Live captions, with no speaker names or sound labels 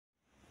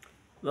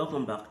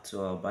Welcome back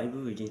to our Bible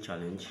reading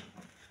challenge.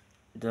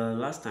 The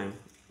last time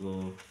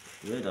we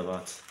read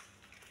about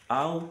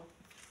how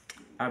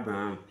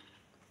Abraham,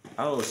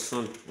 how a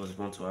son was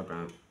born to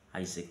Abraham,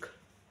 Isaac,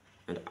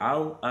 and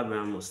how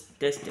Abraham was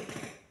tested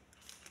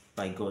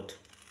by God.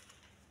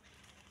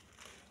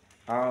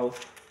 How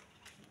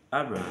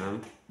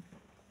Abraham,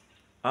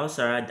 how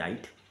Sarah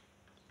died,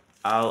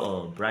 how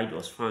a bride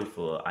was found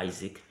for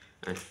Isaac,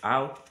 and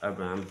how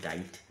Abraham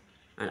died,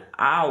 and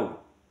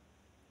how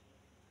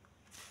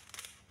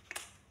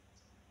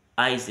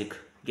Isaac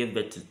gave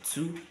birth to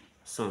two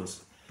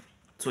sons,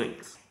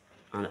 twins,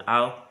 and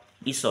how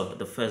Esau,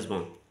 the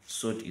firstborn,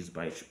 sold his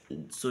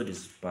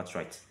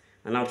birthright.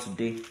 And now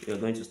today we are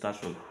going to start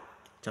from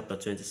chapter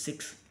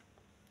 26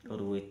 all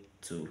the way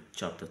to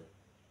chapter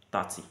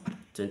 30,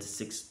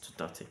 26 to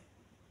 30.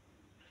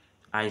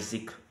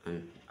 Isaac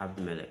and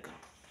Abimelech.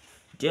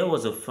 There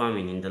was a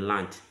famine in the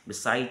land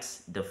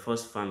besides the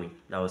first famine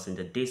that was in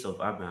the days of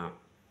Abraham.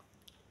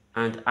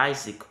 And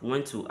Isaac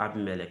went to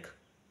Abimelech,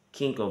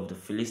 king of the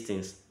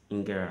Philistines,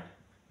 in Gerar.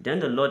 Then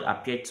the Lord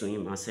appeared to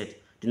him and said,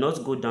 "Do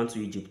not go down to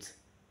Egypt.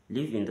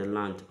 Live in the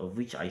land of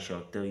which I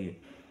shall tell you.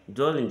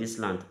 Dwell in this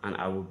land, and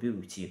I will be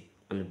with you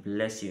and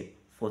bless you.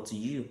 For to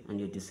you and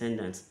your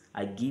descendants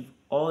I give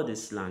all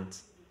this land,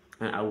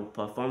 and I will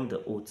perform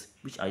the oath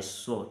which I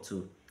swore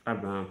to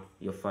Abraham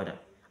your father.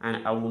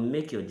 And I will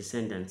make your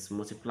descendants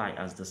multiply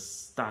as the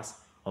stars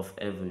of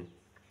heaven.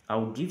 I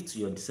will give to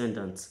your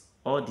descendants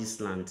all this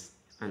land,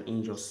 and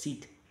in your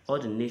seed all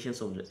the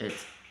nations of the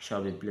earth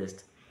shall be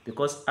blessed,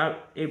 because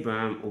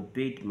Abraham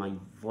obeyed my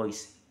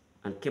voice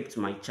and kept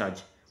my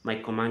charge, my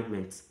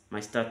commandments,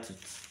 my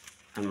statutes,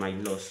 and my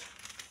laws."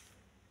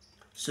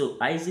 So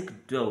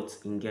Isaac dwelt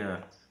in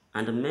Gerar,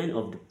 and the men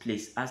of the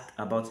place asked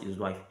about his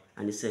wife,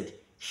 and he said,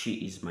 "She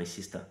is my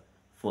sister,"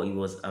 for he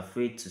was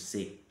afraid to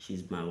say, "She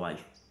is my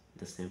wife."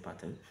 The same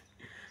pattern.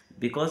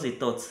 Because he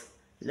thought,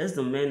 "Lest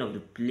the men of the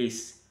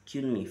place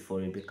kill me for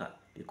Rebekah,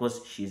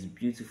 because she is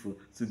beautiful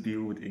to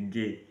behold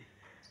again."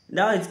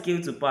 Now it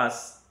came to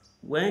pass,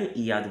 when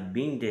he had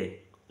been there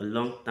a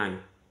long time,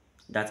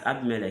 that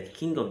Abimelech,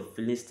 king of the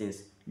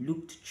Philistines,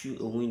 looked through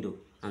a window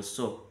and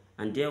saw,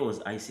 and there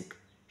was Isaac,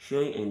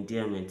 showing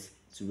endearment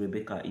to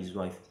Rebekah his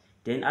wife.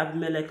 Then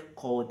Abimelech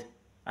called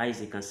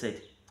Isaac and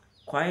said,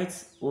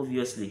 "Quite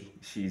obviously,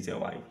 she is your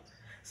wife.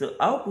 So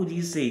how could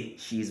you say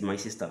she is my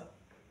sister?"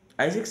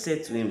 Isaac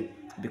said to him,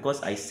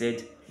 "Because I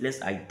said,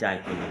 lest I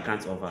die on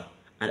account of her."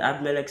 And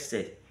Abimelech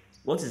said,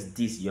 "What is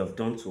this you have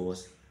done to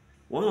us?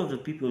 One of the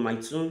people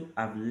might soon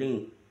have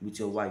lain with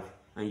your wife,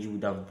 and you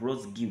would have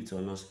brought guilt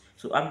on us."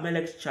 So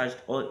Abimelech charged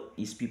all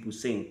his people,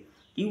 saying,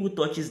 "He who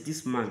touches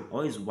this man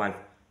or his wife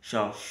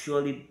shall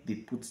surely be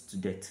put to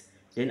death."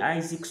 Then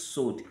Isaac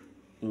sowed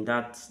in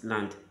that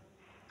land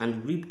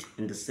and reaped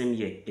in the same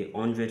year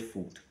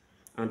 100-fold.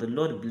 And the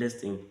Lord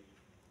blessed him.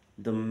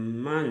 The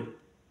man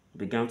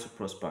began to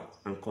prosper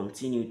and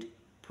continued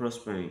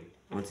prospering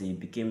until he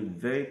became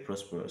very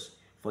prosperous,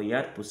 for he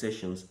had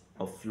possessions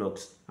of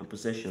flocks and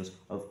possessions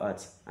of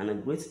herds and a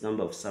great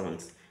number of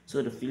servants.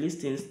 So the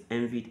Philistines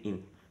envied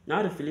him.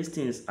 Now the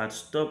Philistines had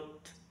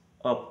stopped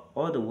up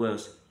all the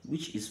wells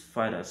which his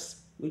father's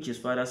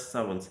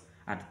servants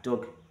had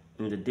dug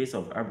in the days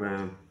of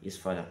Abraham his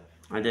father,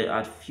 and they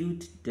had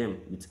filled them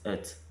with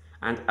earth.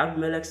 And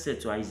Abimelech said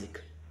to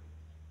Isaac,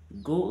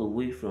 "Go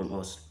away from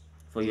us,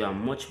 for you are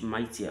much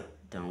mightier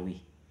than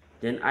we."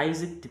 Then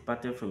Isaac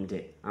departed from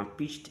there and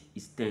pitched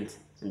his tent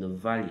in the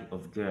valley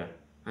of Gerar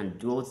and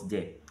dwelt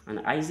there. And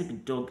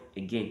Isaac dug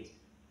again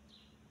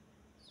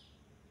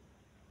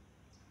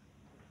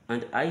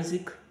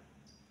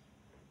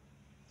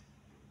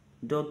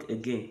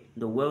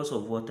the wells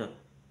of water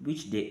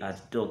which they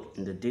had dug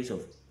in the days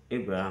of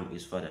Abraham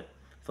his father,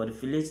 for the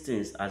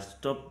Philistines had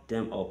stopped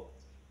them up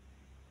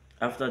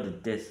after the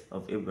death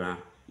of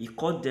Abraham. He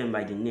called them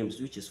by the names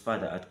which his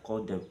father had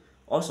called them.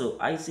 Also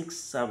Isaac's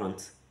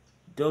servant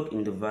dug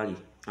in the valley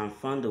and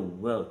found a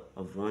well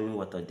of running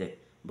water there.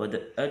 But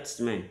the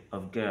herdsmen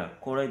of Gerar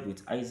quarreled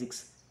with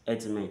Isaac's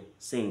herdsmen,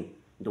 saying,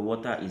 "The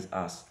water is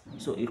ours."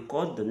 So he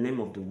called the name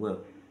of the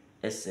well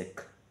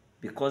Esek,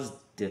 because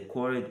they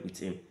quarreled with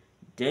him.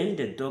 Then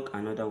they dug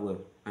another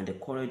well, and they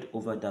quarreled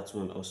over that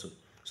one also.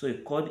 So he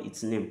called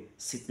its name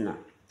Sitnah,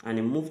 and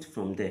he moved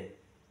from there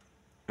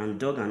and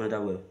dug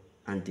another well,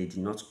 and they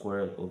did not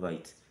quarrel over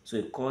it. So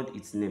he called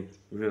its name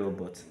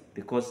Rehoboth,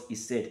 because he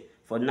said,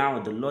 "For now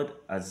the Lord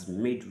has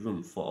made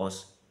room for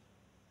us,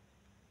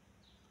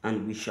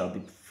 and we shall be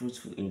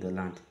fruitful in the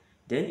land."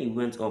 Then he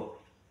went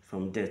up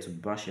from there to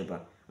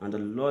Beersheba, and the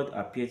Lord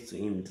appeared to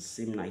him the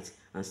same night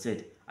and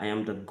said, "I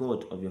am the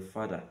God of your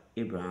father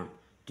Abraham.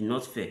 Do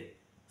not fear,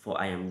 for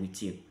I am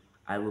with you.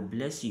 I will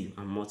bless you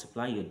and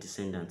multiply your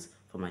descendants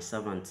for my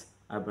servant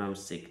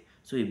Abraham's sake."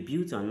 So he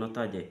built an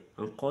altar there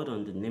and called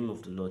on the name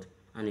of the Lord,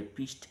 and he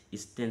pitched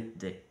his tent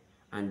there.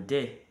 And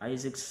there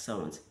Isaac's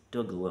servant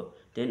dug a well.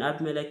 Then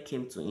Abimelech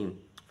came to him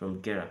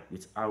from Gerar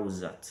with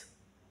Ahuzat,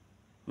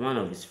 one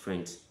of his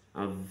friends,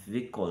 and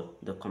Phicol,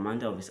 the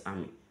commander of his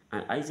army.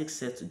 And Isaac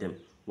said to them,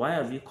 "Why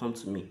have you come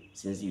to me,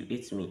 since you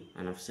hate me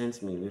and have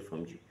sent me away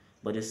from you?"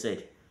 But they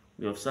said,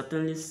 We have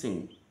certainly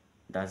seen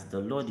that the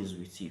Lord is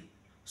with you.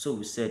 So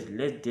we said,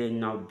 Let there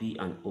now be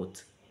an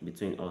oath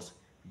between us,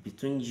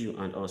 between you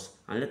and us,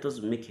 and let us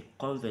make a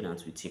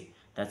covenant with you,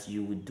 that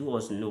you will do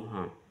us no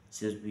harm,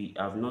 since we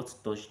have not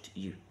touched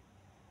you,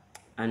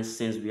 and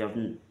since we have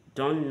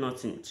done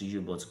nothing to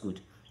you but good,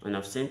 and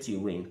have sent you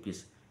away in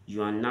peace.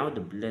 You are now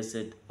the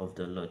blessed of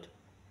the Lord.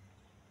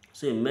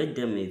 So he made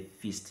them a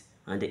feast,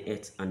 and they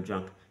ate and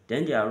drank.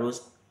 Then they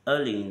arose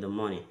early in the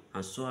morning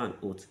and swore an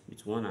oath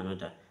with one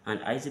another.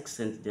 And Isaac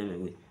sent them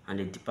away, and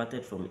they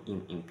departed from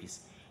him in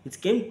peace.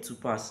 It came to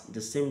pass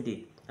the same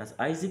day that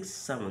Isaac's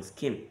servants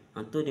came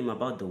and told him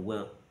about the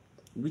well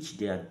which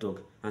they had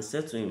dug, and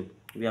said to him,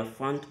 We have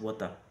found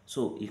water.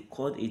 So he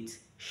called it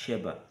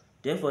Sheba.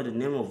 Therefore the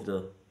name of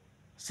the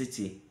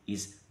city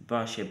is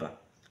Beersheba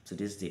to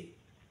this day.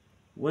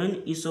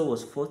 When Esau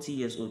was 40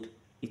 years old,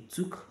 he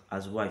took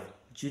as wife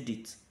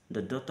Judith,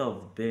 the daughter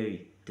of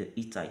Beri the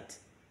Hittite,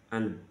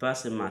 and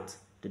Basemath,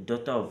 the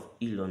daughter of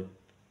Elon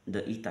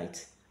the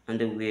Hittite, and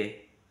they were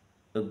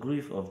a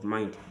grief of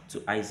mind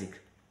to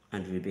Isaac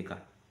and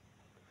Rebekah.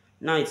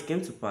 Now it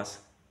came to pass,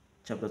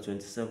 chapter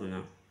 27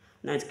 now.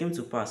 Now it came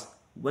to pass,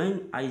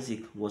 when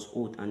Isaac was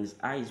old and his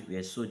eyes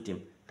were so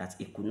dim that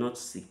he could not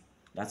see,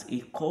 that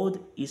he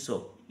called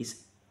Esau,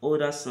 his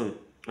older son,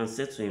 and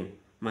said to him,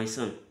 My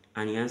son.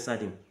 And he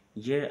answered him,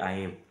 Here I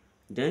am.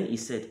 Then he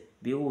said,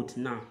 Behold,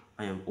 now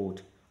I am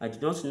old. I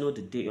did not know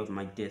the day of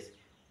my death.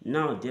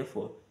 Now,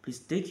 therefore, please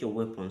take your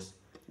weapons,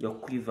 your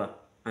quiver,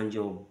 and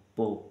your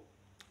bow,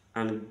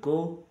 and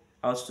go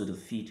out to the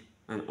field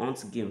and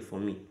hunt game for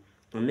me,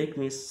 and make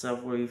me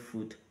savory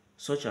food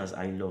such as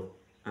I love,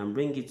 and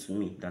bring it to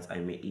me that I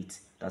may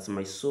eat, that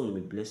my soul may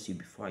bless you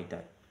before I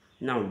die.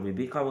 Now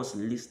Rebekah was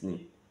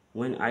listening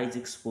when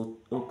Isaac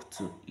spoke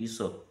to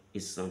Esau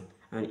his son,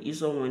 and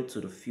Esau went to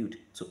the field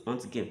to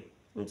hunt game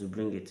and to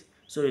bring it.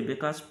 So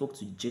Rebekah spoke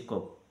to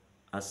Jacob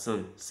her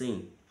son,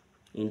 saying,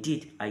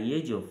 Indeed, I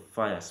heard your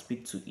father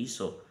speak to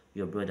Esau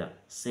your brother,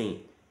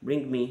 saying,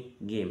 Bring me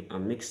game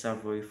and make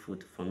savory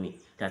food for me,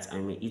 that I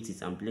may eat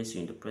it and bless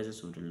you in the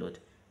presence of the Lord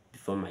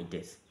before my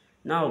death.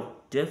 Now,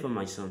 therefore,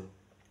 my son,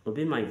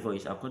 obey my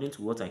voice according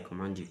to what I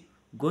command you.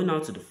 Go now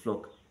to the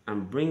flock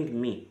and bring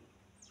me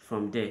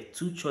from there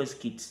 2 choice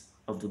kits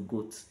of the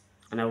goats,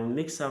 and I will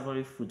make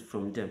savory food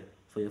from them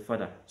for your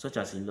father, such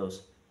as he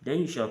loves. Then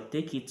you shall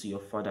take it to your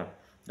father,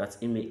 that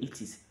he may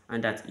eat it,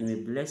 and that he may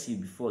bless you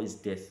before his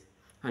death.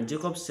 And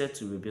Jacob said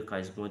to Rebekah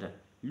his mother,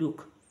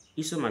 Look,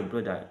 Esau my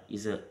brother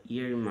is a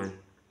hairy man,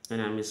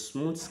 and I am a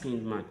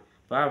smooth-skinned man.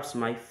 Perhaps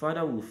my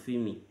father will fear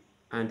me,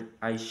 and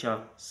I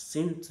shall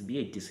seem to be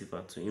a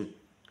deceiver to him,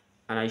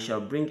 and I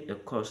shall bring a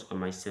curse on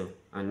myself,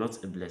 and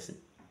not a blessing.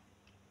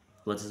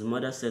 But his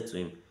mother said to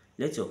him,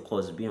 Let your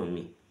curse be on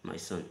me, my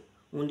son.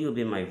 Only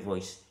obey my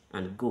voice,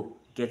 and go,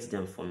 get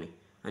them for me.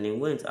 And he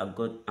went and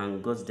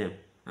got them,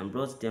 and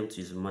brought them to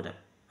his mother.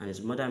 And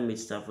his mother made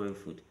savory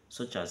food,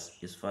 such as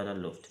his father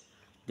loved.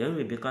 Then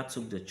Rebekah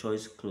took the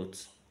choice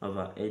clothes of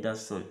her elder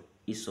son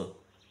Esau,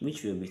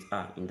 which were with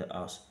her in the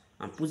house,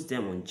 and put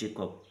them on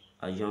Jacob,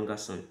 her younger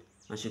son.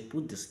 And she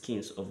put the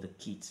skins of the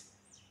kits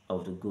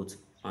of the goat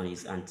on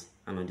his hand,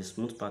 and on the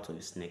smooth part of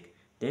his neck.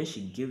 Then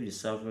she gave the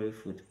savory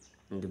food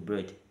and the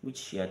bread which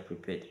she had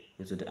prepared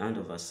into the hand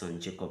of her son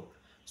Jacob.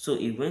 So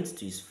he went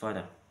to his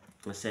father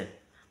and said,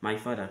 My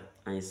father.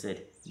 And he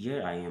said,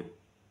 Here I am.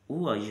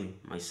 Who are you,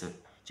 my son?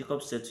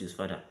 Jacob said to his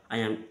father, I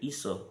am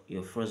Esau,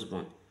 your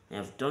firstborn. I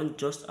have done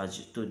just as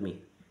you told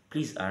me.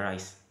 Please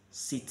arise,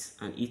 sit,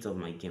 and eat of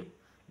my game,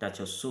 that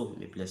your soul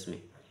may bless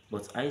me.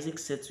 But Isaac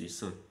said to his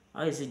son,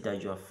 How is it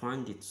that you have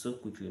found it so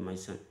quickly, my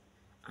son?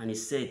 And he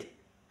said,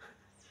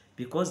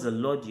 Because the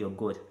Lord your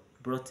God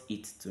brought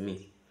it to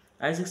me.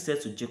 Isaac said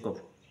to Jacob,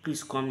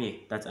 Please come near,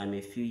 that I may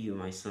feel you,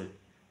 my son,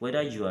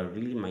 whether you are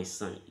really my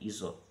son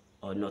Esau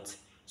or not.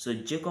 So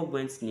Jacob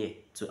went near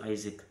to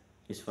Isaac,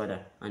 his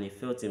father, and he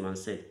felt him and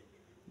said,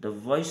 The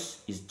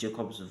voice is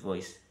Jacob's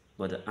voice,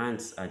 but the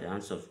hands are the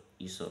hands of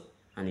Esau.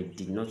 And he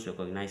did not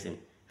recognize him,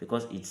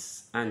 because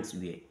its hands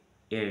were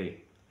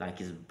hairy, like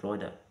his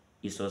brother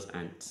Esau's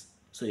hands.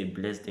 So he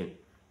blessed him.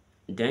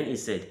 Then he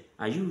said,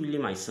 Are you really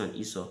my son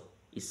Esau?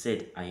 He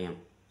said, I am.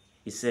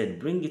 He said,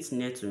 Bring it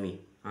near to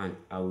me, and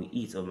I will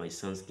eat of my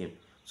son's game,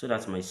 so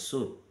that my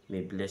soul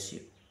may bless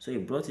you. So he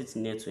brought it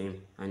near to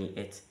him, and he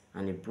ate,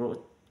 and he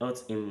brought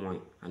him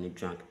wine, and he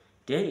drank.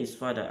 Then his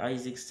father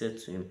Isaac said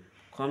to him,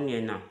 Come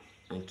near now,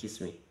 and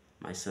kiss me,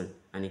 my son.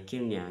 And he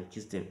came near and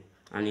kissed him.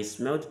 And he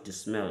smelled the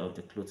smell of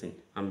the clothing,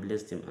 and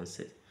blessed him, and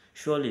said,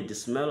 Surely the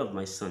smell of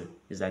my son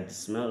is like the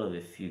smell of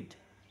a field,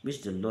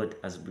 which the Lord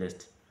has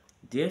blessed.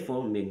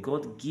 Therefore may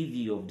God give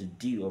you of the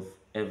dew of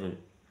heaven,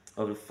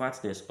 of the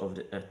fatness of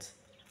the earth,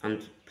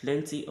 and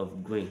plenty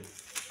of grain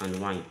and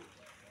wine.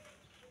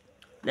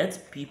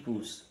 Let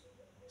peoples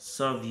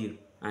serve you,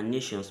 and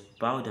nations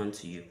bow down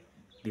to you.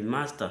 Be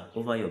master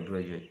over your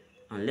brethren,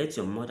 and let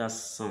your mother's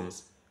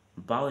sons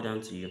bow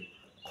down to you.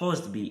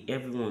 Cursed be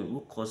everyone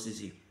who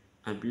curses you,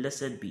 and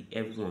blessed be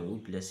everyone who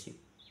bless you.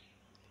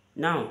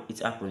 Now it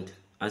happened,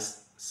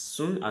 as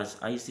soon as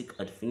Isaac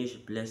had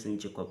finished blessing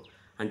Jacob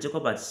And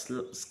Jacob had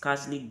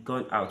scarcely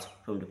gone out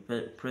from the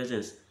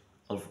presence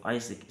of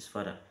Isaac his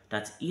father,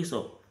 that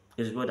Esau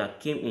his brother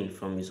came in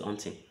from his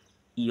hunting.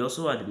 He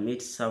also had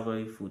made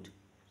savory food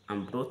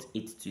and brought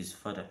it to his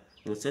father,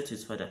 and said to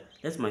his father,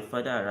 "Let my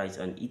father arise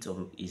and eat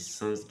of his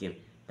son's game,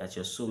 that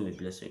your soul may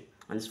bless him."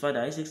 And his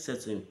father Isaac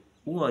said to him,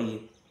 "Who are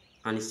you?"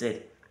 And he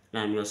said, "I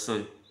am your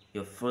son,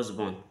 your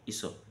firstborn,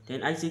 Esau."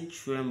 Then Isaac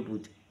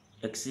trembled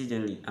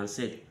exceedingly and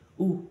said,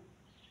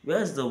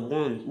 where is the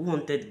one who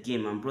wanted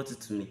game and brought it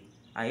to me?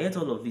 I ate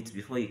all of it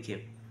before you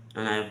came,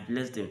 and I have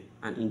blessed him,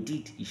 and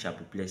indeed he shall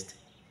be blessed."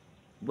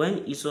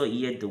 When Esau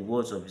heard the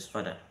words of his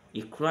father,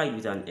 he cried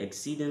with an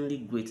exceedingly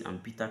great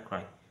and bitter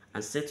cry,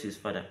 and said to his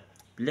father,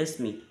 "Bless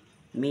me,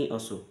 me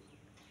also,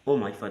 O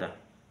my father."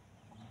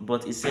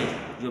 But he said,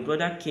 "Your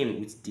brother came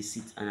with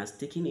deceit and has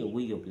taken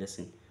away your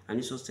blessing." And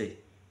Esau said,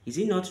 "Is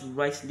he not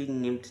rightly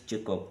named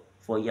Jacob?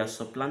 For he has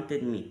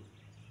supplanted me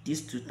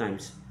these 2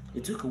 times.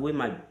 He took away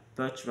my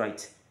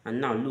birthright, and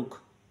now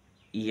look,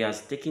 he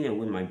has taken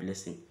away my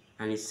blessing."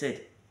 And he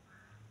said,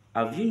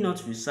 "Have you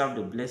not reserved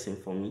a blessing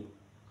for me?"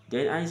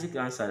 Then Isaac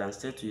answered and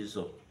said to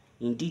Esau,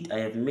 "Indeed, I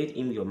have made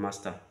him your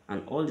master,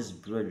 and all his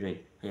brethren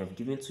I have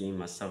given to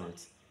him as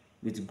servants.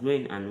 With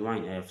grain and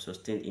wine I have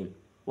sustained him.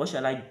 What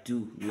shall I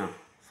do now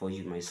for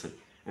you, my son?"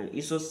 And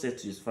Esau said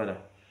to his father,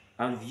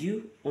 "Have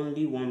you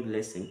only one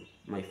blessing,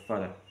 my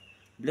father?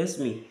 Bless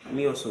me,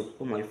 me also,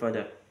 O my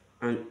father."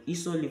 And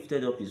Esau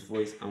lifted up his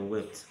voice and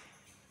wept.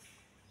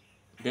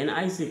 Then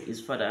Isaac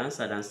his father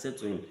answered and said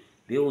to him,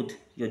 "Behold,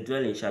 your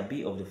dwelling shall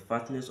be of the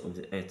fatness of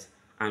the earth,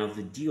 and of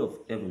the dew of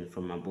heaven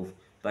from above.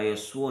 By your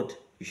sword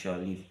you shall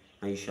live,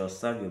 and you shall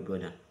serve your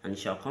brother. And it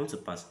shall come to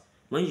pass,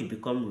 when you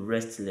become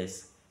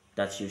restless,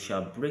 that you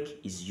shall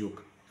break his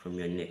yoke from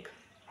your neck."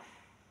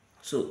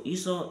 So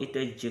Esau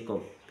hated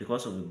Jacob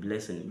because of the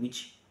blessing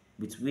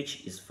with which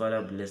his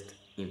father blessed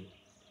him.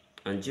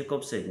 And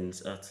Jacob said in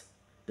his heart,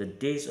 "The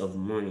days of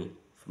mourning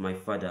for my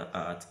father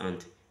are at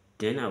hand.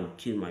 Then I will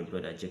kill my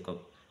brother Jacob."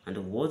 And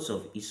the words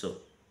of Esau,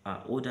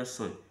 her older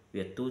son,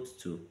 were told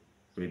to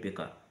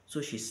Rebekah.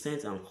 So she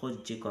sent and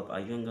called Jacob, her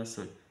younger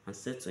son, and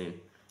said to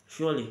him,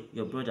 "Surely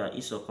your brother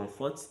Esau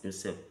comforts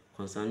himself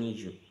concerning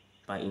you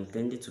by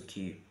intending to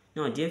kill you.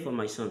 Now therefore,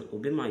 my son,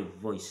 obey my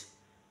voice.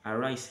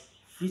 Arise,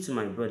 flee to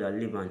my brother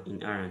Laban in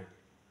Haran,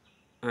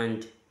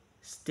 and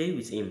stay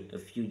with him a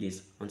few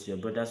days until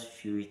your brother's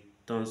fury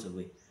turns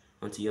away,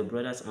 until your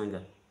brother's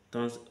anger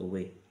turns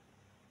away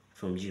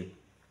from you,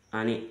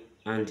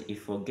 and he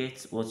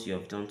forgets what you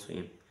have done to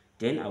him.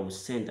 Then I will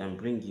send and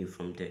bring you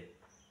from there.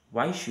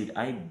 Why should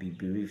I be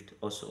bereaved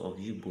also of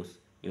you both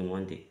in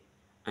one day?"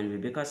 And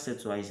Rebekah said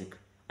to Isaac,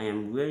 "I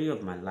am weary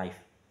of my life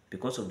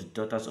because of the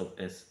daughters of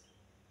earth.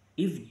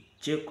 If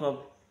Jacob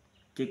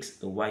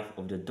takes a wife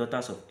of the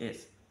daughters of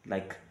earth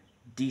like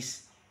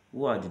these,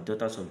 who are the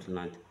daughters of the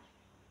land,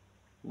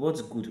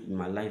 what good will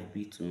my life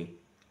be to me?"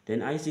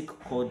 Then Isaac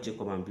called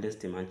Jacob and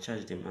blessed him and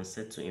charged him and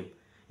said to him,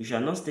 "You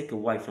shall not take a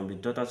wife from the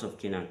daughters of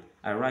Canaan.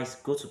 Arise,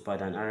 go to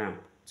Padan Aram,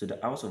 to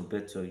the house of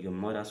Bethuel, your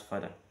mother's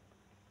father,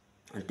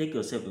 and take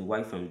yourself a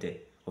wife from there,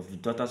 of the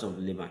daughters of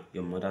Laban,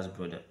 your mother's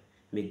brother.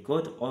 May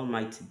God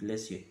Almighty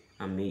bless you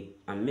and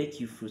make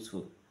you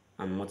fruitful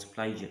and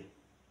multiply you,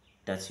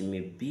 that you may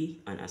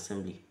be an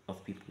assembly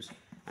of peoples,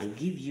 and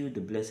give you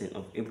the blessing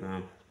of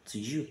Abraham to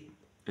you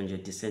and your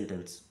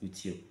descendants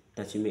with you,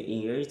 that you may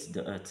inherit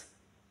the earth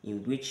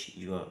in which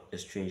you are a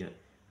stranger,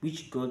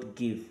 which God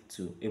gave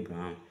to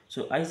Abraham."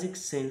 So Isaac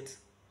sent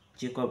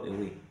Jacob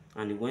away,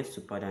 and he went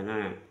to Padan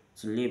Aram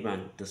to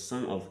Laban, the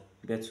son of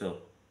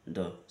Bethuel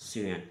the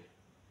Syrian,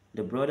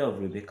 the brother of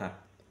Rebekah,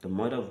 the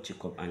mother of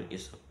Jacob and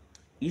Esau.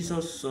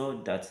 Esau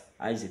saw that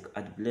Isaac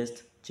had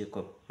blessed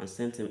Jacob and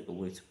sent him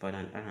away to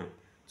Padan Aram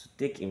to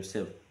take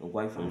himself a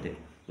wife from there,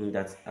 in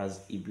that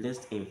as he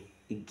blessed him,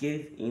 he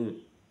gave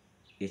him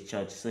a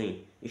charge,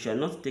 saying, "You shall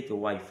not take a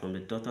wife from the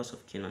daughters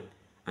of Canaan,"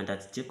 and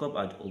that Jacob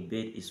had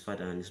obeyed his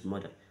father and his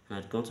mother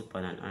and had gone to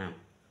Padan Aram.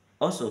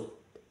 Also,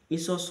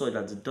 Esau saw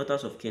that the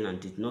daughters of Canaan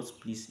did not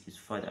please his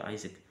father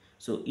Isaac.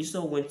 So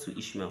Esau went to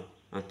Ishmael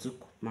and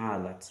took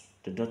Mahalat,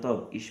 the daughter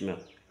of Ishmael,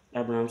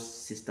 Abraham's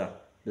sister,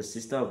 the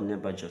sister of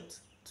Nebajoth,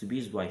 to be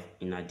his wife,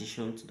 in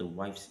addition to the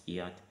wives he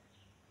had.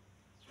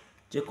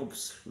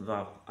 Jacob's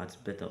vow at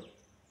Bethel.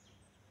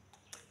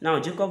 Now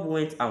Jacob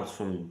went out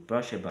from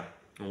Beersheba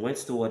and went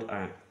toward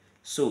Haran.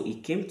 So he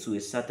came to a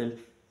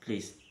certain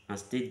place and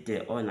stayed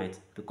there all night,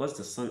 because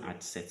the sun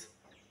had set.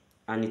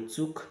 And he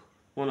took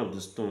one of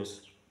the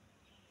stones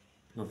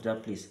of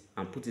that place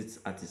and put it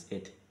at his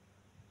head,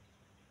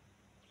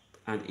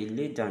 and he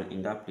lay down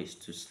in that place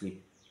to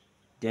sleep.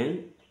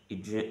 Then he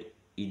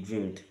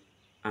dreamed,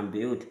 and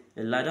behold,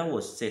 a ladder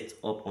was set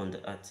up on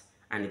the earth,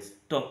 and its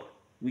top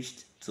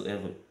reached to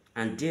heaven.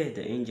 And there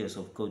the angels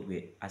of God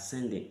were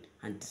ascending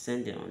and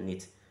descending on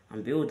it.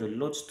 And behold, the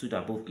Lord stood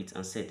above it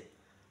and said,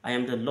 "I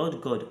am the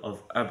Lord God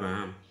of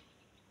Abraham,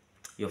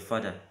 your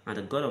father, and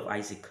the God of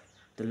Isaac.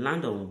 The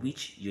land on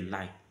which you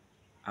lie,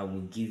 I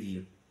will give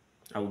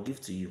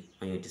to you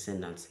and your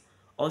descendants.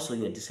 Also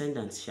your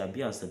descendants shall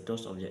be as the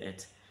dust of the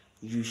earth.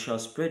 You shall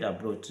spread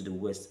abroad to the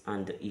west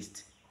and the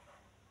east.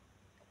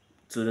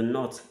 to the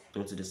north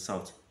and to the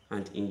south,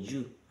 and in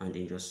you and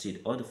in your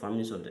seed all the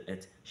families of the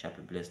earth shall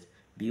be blessed.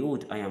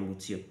 Behold, I am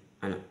with you,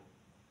 and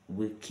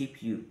will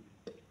keep you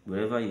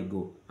wherever you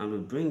go, and will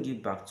bring you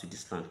back to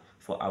this land,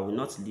 for I will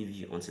not leave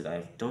you until I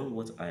have done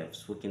what I have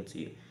spoken to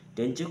you.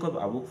 Then Jacob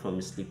awoke from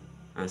his sleep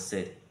and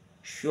said,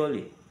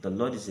 Surely the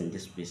Lord is in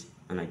this place,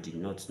 and I did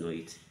not know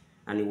it.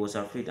 And he was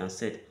afraid and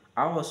said,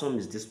 How awesome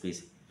is this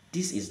place!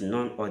 This is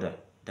none other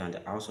than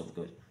the house of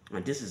God,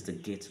 and this is the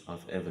gate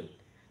of heaven.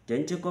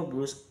 Then Jacob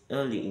rose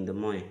early in the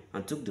morning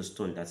and took the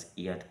stone that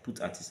he had put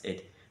at his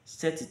head,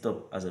 set it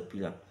up as a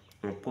pillar,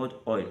 and poured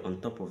oil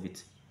on top of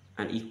it.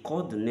 And he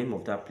called the name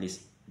of that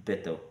place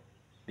Bethel,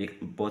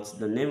 but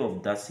the name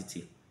of that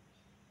city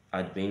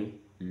had been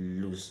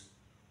Luz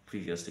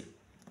previously.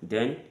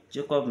 Then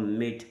Jacob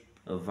made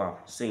a vow,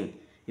 saying,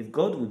 If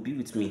God will be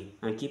with me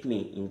and keep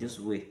me in this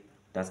way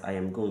that I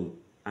am going,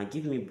 and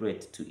give me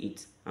bread to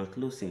eat and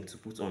clothing to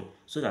put on,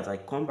 so that I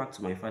come back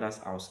to my father's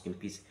house in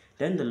peace,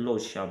 then the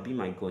Lord shall be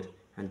my God,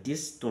 and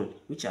this stone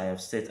which I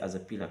have set as a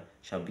pillar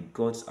shall be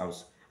God's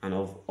house. And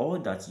of all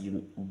that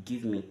you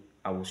give me,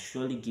 I will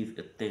surely give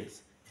a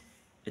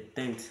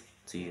tenth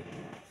to you.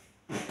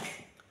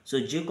 So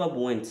Jacob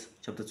went,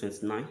 chapter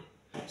 29.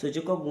 So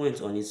Jacob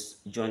went on his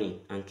journey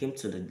and came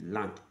to the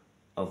land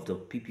of the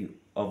people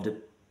of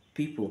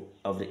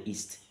the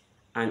east.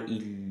 And he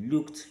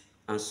looked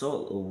and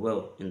saw a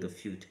well in the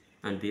field.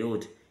 And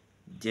behold,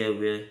 there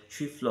were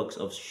 3 flocks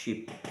of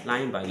sheep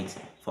lying by it.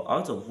 For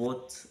out of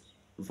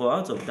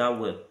that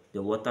well they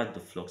watered the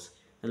flocks.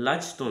 A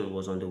large stone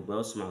was on the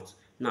well's mouth.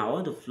 Now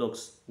all the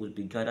flocks would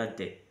be gathered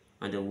there,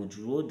 and they would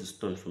roll the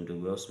stone from the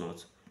well's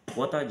mouth,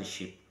 water the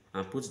sheep,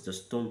 and put the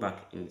stone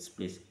back in its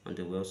place on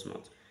the well's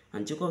mouth.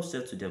 And Jacob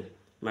said to them,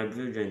 My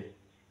brethren,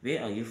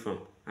 where are you from?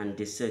 And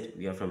they said,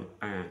 We are from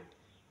Aram.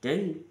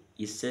 Then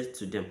he said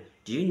to them,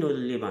 Do you know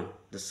Laban,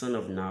 the son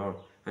of Nahor?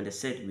 And they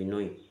said, We know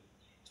him.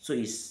 So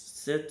he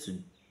said to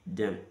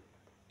them,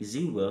 Is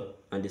he well?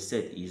 And they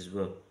said, He is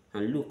well.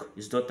 And look,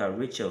 his daughter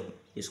Rachel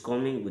is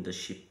coming with the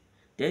sheep.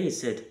 Then he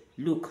said,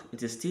 Look,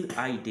 it is still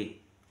high day.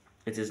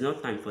 It is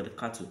not time for the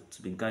cattle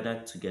to be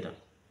gathered together.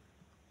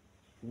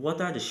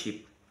 Water the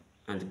sheep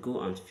and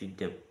go and feed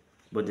them.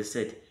 But they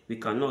said, We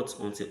cannot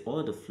until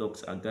all the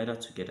flocks are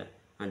gathered together,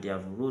 and they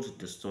have rolled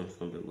the stone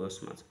from the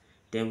well's mouth.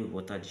 Then we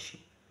water the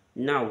sheep.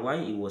 Now,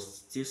 while he was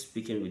still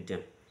speaking with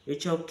them,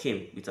 Rachel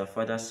came with her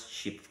father's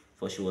sheep,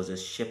 for she was a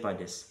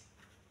shepherdess.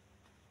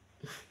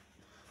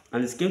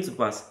 And it came to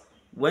pass,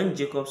 when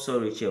Jacob saw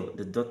Rachel,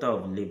 the daughter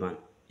of Laban,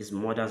 his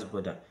mother's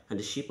brother, and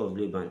the sheep of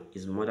Laban,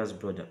 his mother's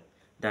brother,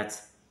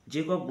 that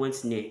Jacob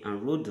went near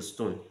and rolled the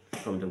stone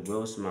from the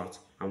well's mouth,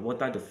 and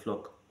watered the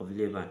flock of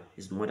Laban,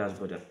 his mother's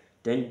brother.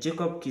 Then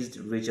Jacob kissed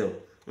Rachel,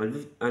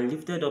 and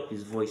lifted up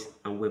his voice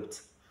and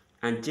wept.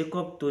 And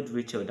Jacob told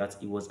Rachel that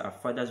he was her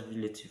father's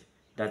relative,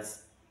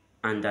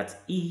 and that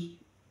he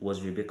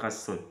was Rebekah's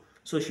son.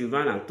 So she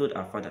ran and told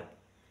her father.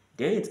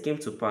 Then it came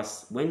to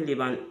pass, when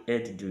Laban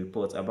heard the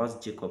report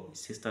about Jacob, his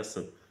sister's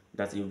son,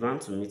 that he ran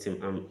to meet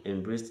him and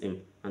embraced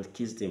him and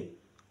kissed him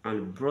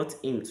and brought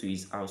him to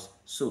his house.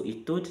 So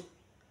he told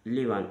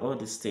Laban all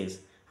these things.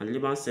 And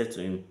Laban said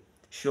to him,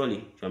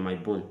 Surely you are my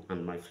bone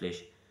and my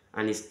flesh.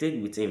 And he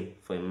stayed with him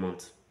for a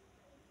month.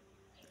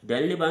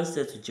 Then Laban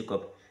said to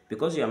Jacob,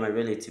 Because you are my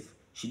relative,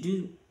 should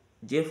you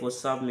therefore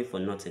serve me for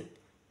nothing?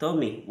 Tell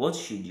me, what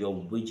should your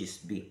wages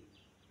be?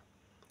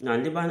 Now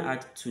Laban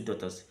had 2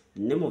 daughters.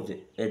 The name of the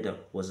elder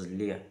was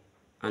Leah,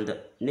 and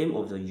the name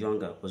of the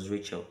younger was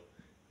Rachel.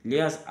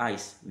 Leah's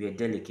eyes were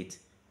delicate,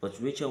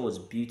 but Rachel was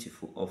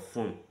beautiful of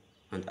form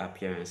and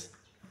appearance.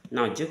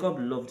 Now Jacob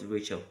loved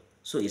Rachel,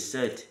 so he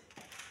said,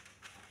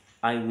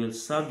 I will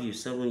serve you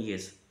 7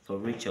 years for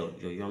Rachel,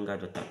 your younger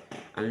daughter.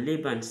 And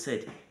Laban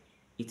said,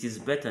 It is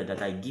better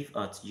that I give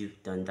her to you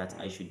than that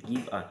I should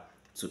give her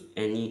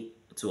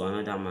to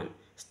another man.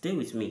 Stay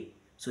with me.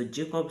 So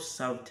Jacob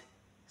served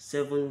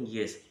 7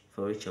 years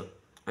for Rachel,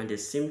 and they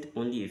seemed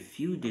only a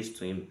few days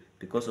to him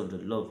because of the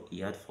love he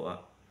had for her.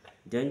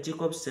 Then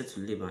Jacob said to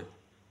Laban,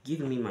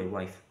 Give me my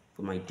wife,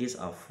 for my days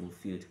are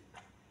fulfilled,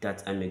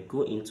 that I may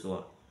go into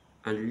her.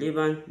 And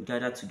Laban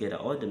gathered together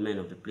all the men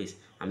of the place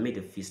and made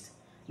a feast.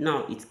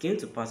 Now it came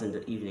to pass in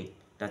the evening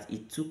that he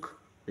took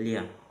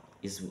Leah,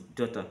 his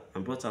daughter,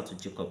 and brought her to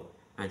Jacob,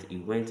 and he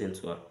went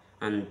into her.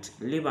 And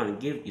Laban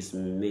gave his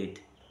maid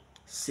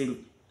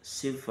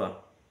Zilpah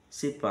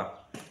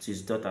to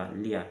his daughter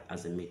Leah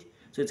as a maid.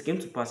 So it came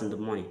to pass in the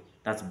morning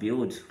that,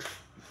 behold,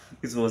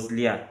 it was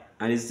Leah.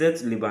 And he said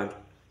to Laban,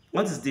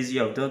 What is this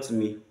you have done to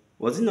me?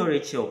 Was it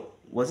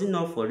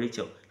not for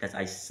Rachel that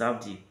I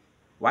served you?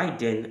 Why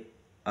then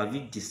have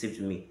you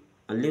deceived me?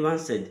 And Laban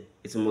said,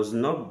 It must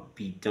not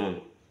be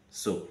done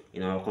so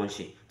in our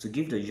country, to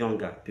give the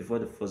younger before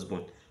the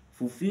firstborn.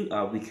 Fulfill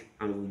our week,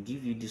 and we will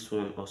give you this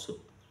one also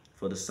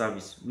for the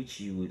service which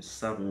you will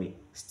serve me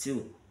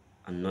still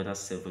another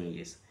 7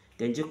 years.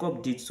 Then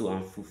Jacob did so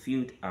and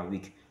fulfilled her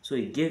week. So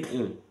he gave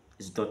him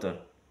his daughter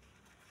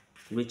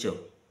Rachel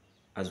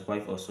as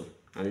wife also.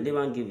 And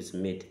Laban gave his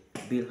maid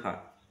Bilhah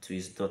to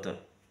his daughter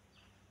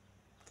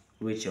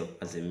Rachel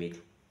as a maid.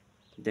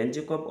 Then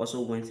Jacob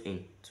also went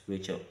in to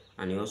Rachel,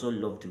 and he also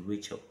loved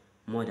Rachel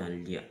more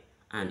than Leah,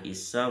 and he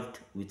served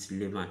with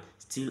Laban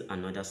still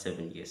another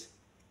 7 years.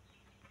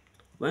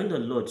 When the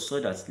Lord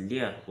saw that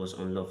Leah was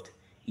unloved,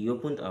 he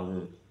opened her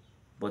womb,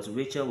 but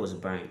Rachel was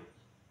barren.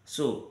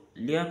 So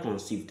Leah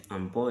conceived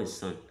and bore a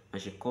son,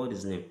 and she called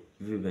his name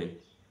Reuben,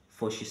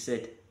 for she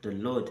said, "The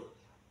Lord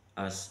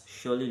has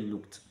surely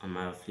looked on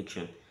my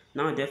affliction.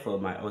 Now therefore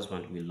my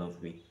husband will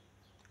love me."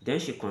 Then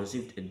she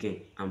conceived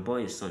again and bore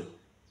a son,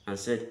 and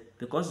said,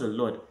 "Because the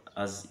Lord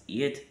has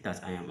heard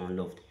that I am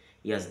unloved,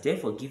 he has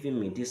therefore given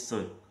me this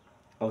son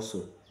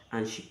also."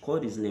 And she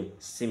called his name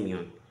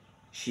Simeon.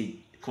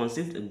 She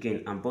conceived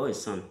again and bore a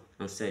son,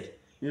 and said,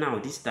 "Now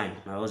this time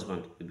my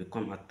husband will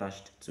become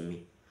attached to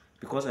me,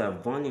 because I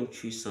have borne him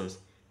 3 sons."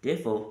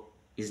 Therefore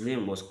his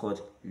name was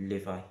called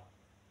Levi.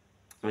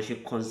 And she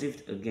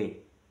conceived again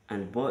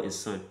and bore a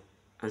son,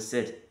 and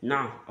said,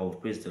 "Now I will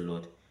praise the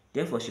Lord."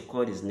 Therefore she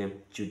called his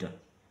name Judah.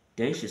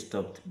 Then she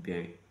stopped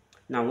bearing.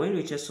 Now when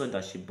Rachel saw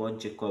that she bore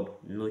Jacob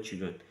no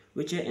children,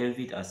 Rachel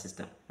envied her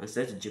sister, and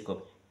said to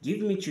Jacob,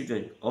 "Give me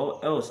children,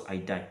 or else I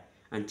die."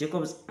 And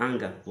Jacob's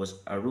anger was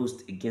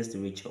aroused against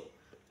Rachel,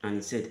 and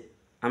he said,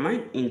 "Am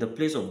I in the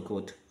place of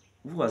God,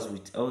 who has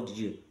withheld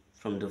you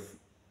from the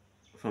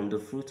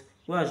fruit,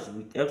 who has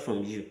withheld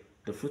from you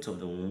the fruit of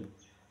the womb?"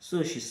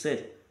 So she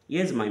said,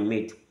 "Here's my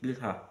maid,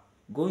 Bilhah.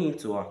 Go in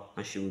to her,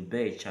 and she will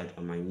bear a child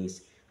on my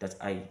knees, that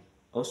I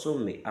also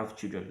may have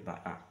children by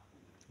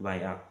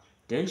her."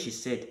 Then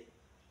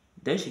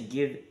she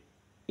gave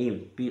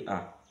him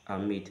Bilhah, her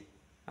maid,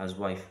 as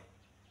wife.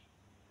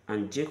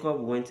 And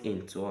Jacob went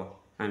in to her,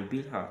 and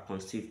Bilhah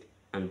conceived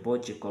and bore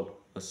Jacob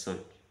a son.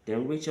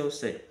 Then Rachel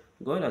said,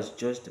 "God has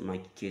judged my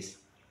case,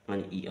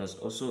 and he has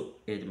also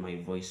heard my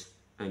voice,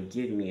 and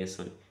gave me a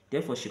son."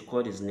 Therefore she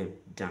called his name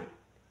Dan.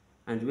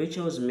 And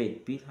Rachel's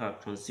maid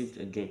Bilhah conceived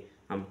again,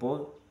 and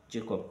bore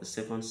Jacob a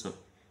second son.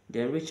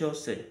 Then Rachel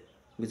said,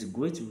 "With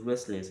great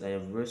wrestlings I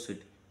have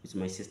wrestled with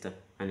my sister,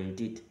 and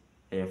indeed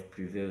I have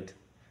prevailed."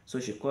 So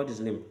she called his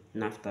name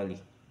Naphtali.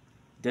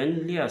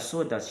 Then Leah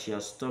saw that she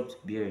had stopped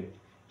bearing.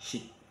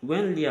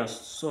 When Leah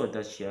saw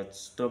that she had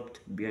stopped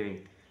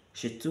bearing,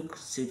 she took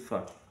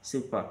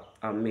Silpah,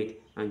 her maid,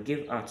 and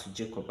gave her to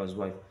Jacob as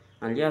wife.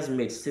 And Leah's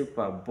maid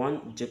Silpah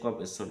bore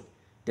Jacob a son.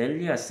 Then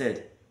Leah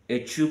said,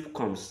 "A troop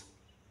comes."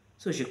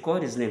 So she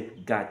called his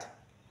name Gad.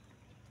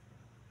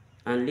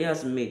 And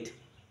Leah's maid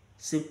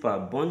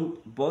Silpah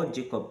bore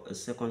Jacob a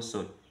second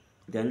son.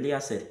 Then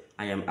Leah said,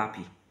 "I am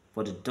happy,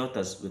 for the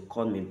daughters will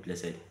call me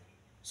blessed."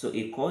 So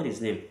he called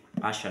his name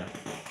Asher.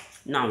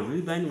 Now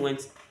Reuben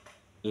went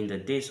in the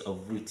days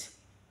of wheat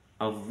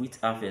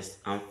harvest,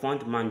 and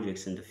found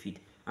mandrakes in the field,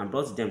 and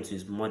brought them to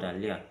his mother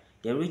Leah.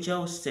 Then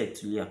Rachel said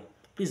to Leah,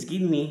 "Please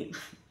give me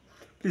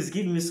please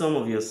give me some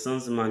of your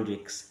son's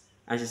mandrakes."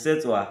 And she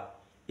said to her,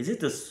 "Is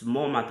it a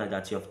small matter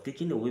that you have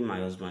taken away my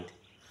husband?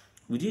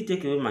 Would you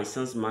take away my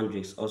son's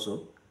mandrakes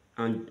also?"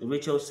 And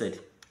Rachel said,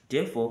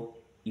 "Therefore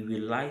he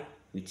will lie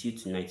with you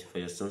tonight for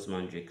your son's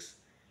mandrakes."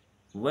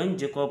 When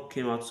Jacob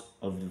came out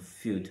of the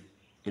field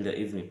in the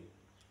evening,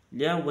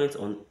 Leah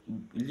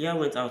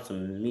went out to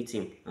meet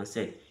him, and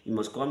said, "You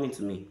must come in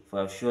to me, for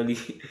I have surely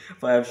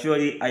for I have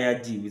surely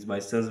hired thee with my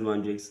son's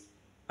mandrakes."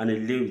 And he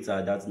lay with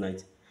her that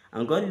night.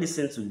 And God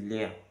listened to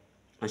Leah,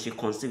 and she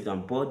conceived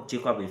and bore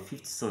Jacob a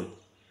fifth son.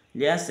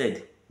 Leah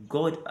said,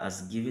 "God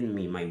has given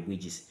me my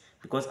wages,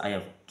 because I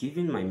have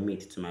given my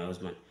maid to my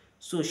husband."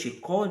 So she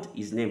called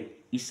his name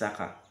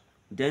Issachar.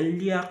 Then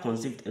Leah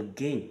conceived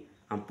again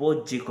and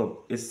bore Jacob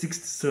a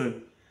sixth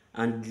son.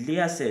 And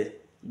Leah said,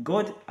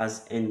 "God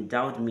has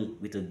endowed me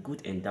with a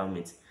good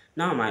endowment.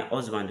 Now my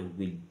husband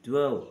will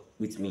dwell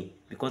with me,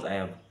 because I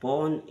have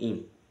borne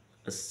him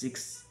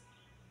six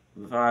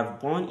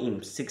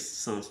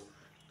sons."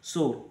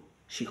 So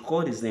she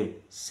called his name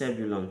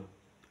Zebulun.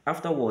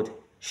 Afterward,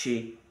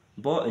 she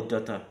bore a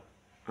daughter,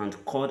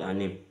 and called her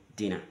name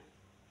Dinah.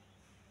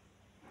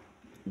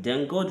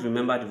 Then God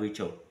remembered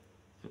Rachel,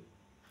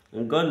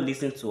 and God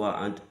listened to her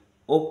and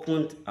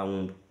opened her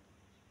womb.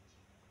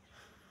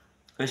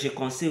 And she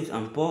conceived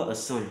and bore a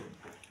son,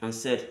 and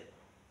said,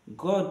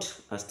 "God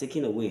has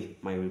taken away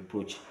my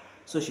reproach."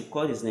 So she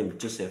called his name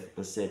Joseph,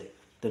 and said,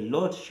 "The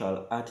Lord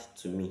shall add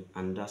to me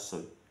another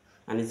son."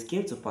 And it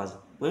came to pass,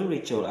 when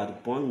Rachel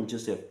had borne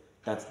Joseph,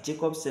 that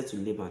Jacob said to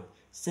Laban,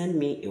 "Send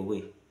me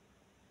away,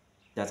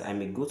 that I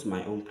may go to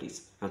my own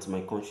place and to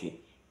my country.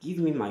 Give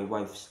me my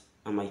wives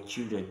and my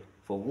children,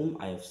 for whom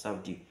I have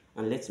served you,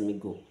 and let me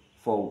go,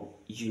 for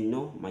you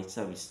know my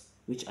service,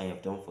 which I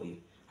have done for you."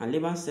 And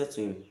Laban said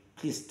to him,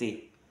 "Please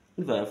stay,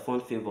 if I have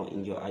found favor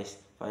in your eyes,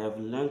 for I have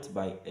learnt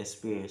by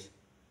experience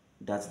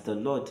that the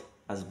Lord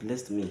has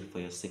blessed me for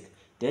your sake."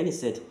 Then he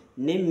said,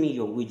 "Name me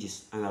your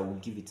wages, and I will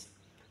give it."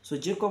 So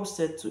Jacob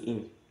said to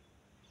him,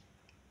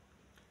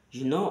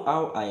 "You know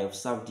how I have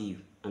served you,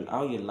 and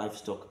how your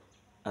livestock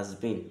has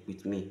been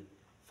with me.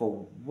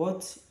 For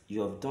what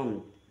you have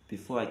done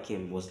before I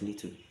came was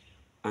little,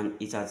 and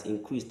it has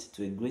increased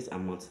to a great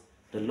amount.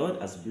 The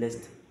Lord has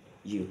blessed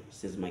you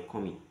since my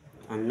coming.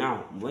 And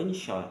now, when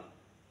shall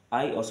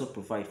I also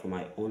provide for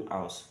my own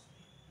house?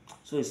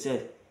 So he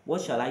said,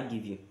 "What shall I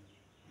give you?"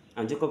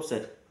 And Jacob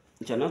said,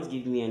 "You shall not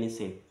give me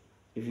anything.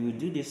 If you will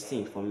do this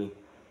thing for me,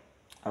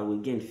 I will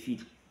again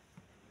feed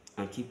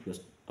and keep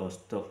your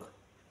stock.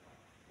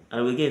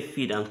 I will again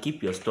feed and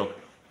keep your stock.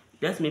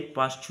 Let me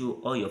pass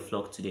through all your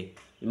flock today,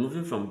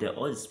 removing from there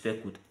all the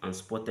speckled and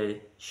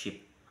spotted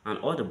sheep, and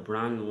all the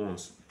brown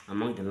ones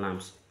among the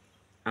lambs,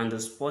 and the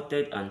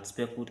spotted and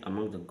speckled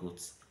among the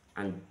goats.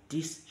 And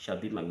this shall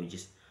be my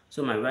wages.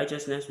 So my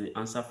righteousness will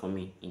answer for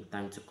me in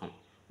time to come.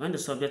 When the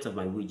subject of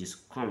my wages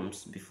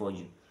comes before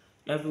you,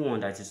 everyone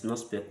that is not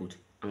speckled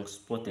and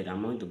spotted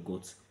among the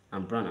goats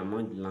and brown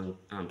among the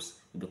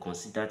lambs will be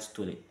considered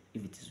stolen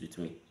if it is with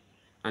me."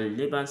 And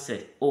Laban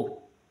said,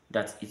 "Oh,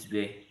 that it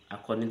were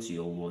according to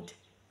your word."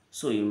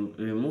 So he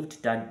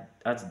removed that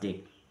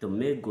day the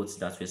male goats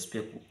that were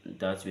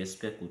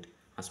speckled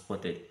and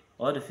spotted,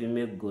 all the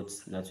female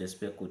goats that were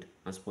speckled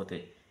and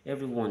spotted,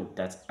 every one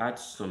that had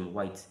some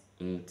white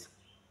in it,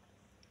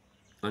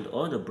 and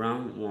all the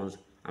brown ones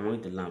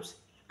among the lambs,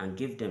 and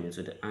gave them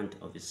into the hand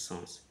of his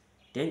sons.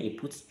 Then he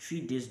put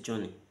 3 days'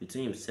 journey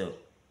between himself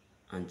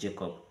and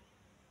Jacob,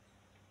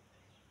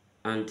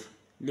 and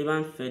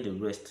Jacob fed the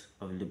rest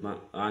of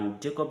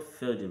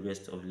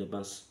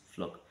Laban's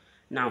flock.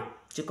 Now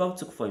Jacob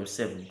took for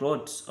himself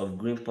rods of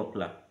green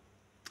poplar,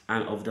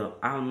 and of the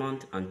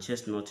almond and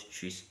chestnut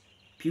trees,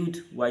 peeled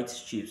white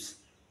strips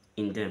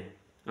in them,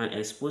 and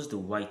exposed the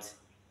white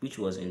which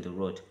was in the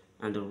rod,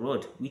 and the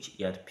rod which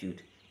he had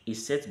peeled, he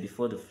set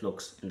before the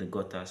flocks in the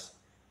gutters,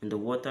 in the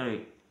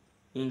watering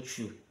in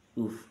through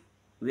roof,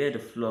 where the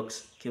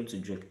flocks came to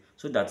drink,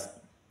 so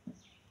that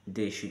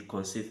they should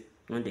conceive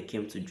when they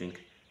came to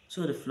drink.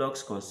 So the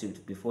flocks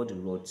conceived before the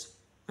rods,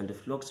 and the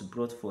flocks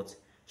brought forth,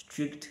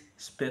 streaked,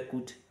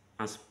 speckled,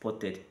 and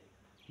spotted.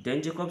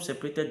 Then Jacob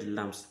separated the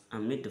lambs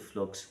and made the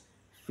flocks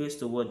face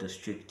toward the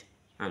streaked,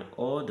 and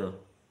all the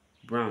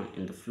brown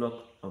in the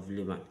flock of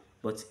Laban.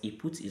 But he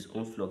put his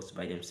own flocks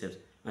by themselves,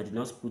 and did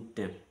not put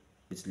them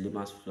with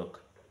Laban's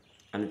flock.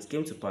 And it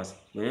came to pass,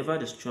 whenever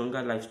the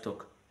stronger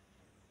livestock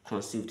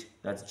conceived,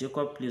 that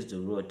Jacob placed the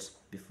rods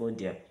before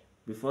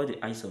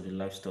the eyes of the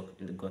livestock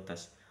in the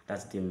gutters,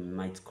 that they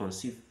might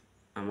conceive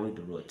among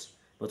the rods.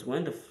 But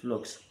when the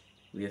flocks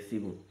were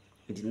feeble,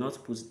 he did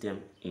not put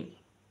them in.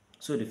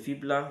 So the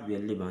feebler were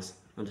Laban's,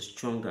 and the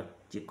stronger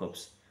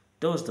Jacob's.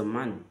 Thus the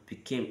man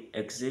became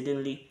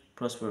exceedingly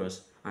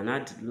prosperous, and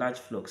had large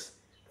flocks,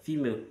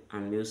 female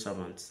and male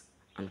servants,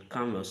 and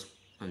camels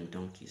and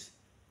donkeys.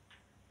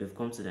 We've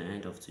come to the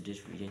end of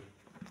today's reading.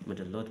 May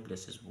the Lord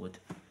bless His word.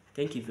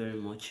 Thank you very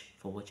much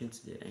for watching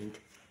to the end.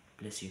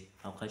 Bless you.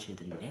 I'll catch you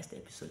in the next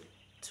episode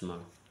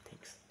tomorrow.